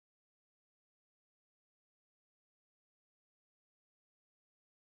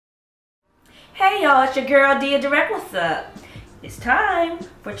Hey y'all, it's your girl Deya Direct. What's up? It's time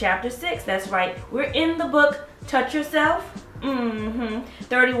for chapter 6. That's right, we're in the book Touch Yourself.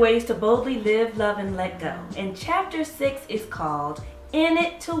 30 Ways to Boldly Live, Love, and Let Go. And chapter 6 is called In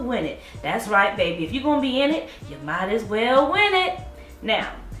It to Win It. That's right, baby. If you're going to be in it, you might as well win it.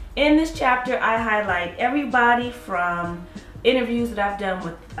 Now, in this chapter, I highlight everybody from interviews that I've done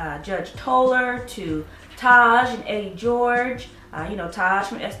with Judge Toller to Taj and Eddie George. Taj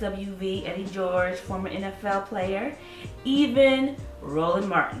from SWV, Eddie George, former NFL player, even Roland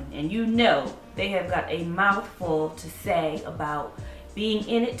Martin. And you know they have got a mouthful to say about being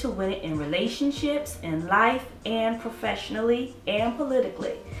in it to win it in relationships, in life, and professionally, and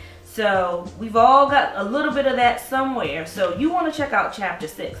politically. So we've all got a little bit of that somewhere. So you want to check out chapter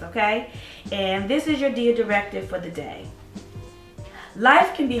 6, okay? And this is your Deya Directive for the day.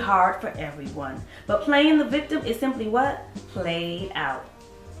 Life can be hard for everyone, but playing the victim is simply what? Played out.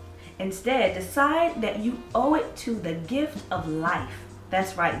 Instead, decide that you owe it to the gift of life.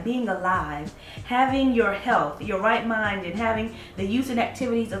 That's right, being alive, having your health, your right mind, and having the use and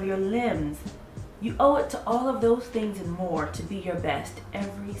activities of your limbs. You owe it to all of those things and more to be your best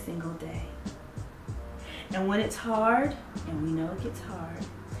every single day. And when it's hard, and we know it gets hard,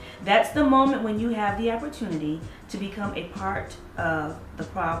 that's the moment when you have the opportunity to become a part of the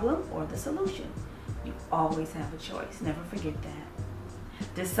problem or the solution. You always have a choice. Never forget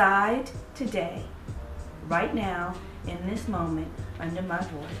that. Decide today, right now, in this moment, under my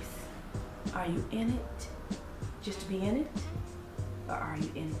voice. Are you in it just to be in it? Or are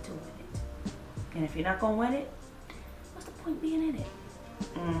you in it to win it? And if you're not going to win it, what's the point being in it?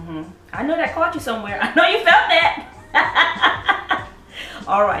 I know that caught you somewhere. I know you felt that.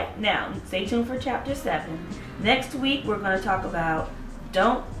 All right, now stay tuned for chapter 7. Next week, we're going to talk about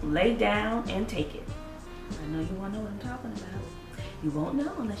don't lay down and take it. I know you want to know what I'm talking about. You won't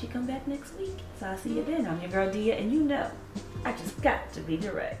know unless you come back next week. So I'll see you then. I'm your girl Deya, and you know I just got to be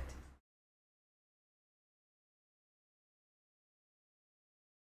direct.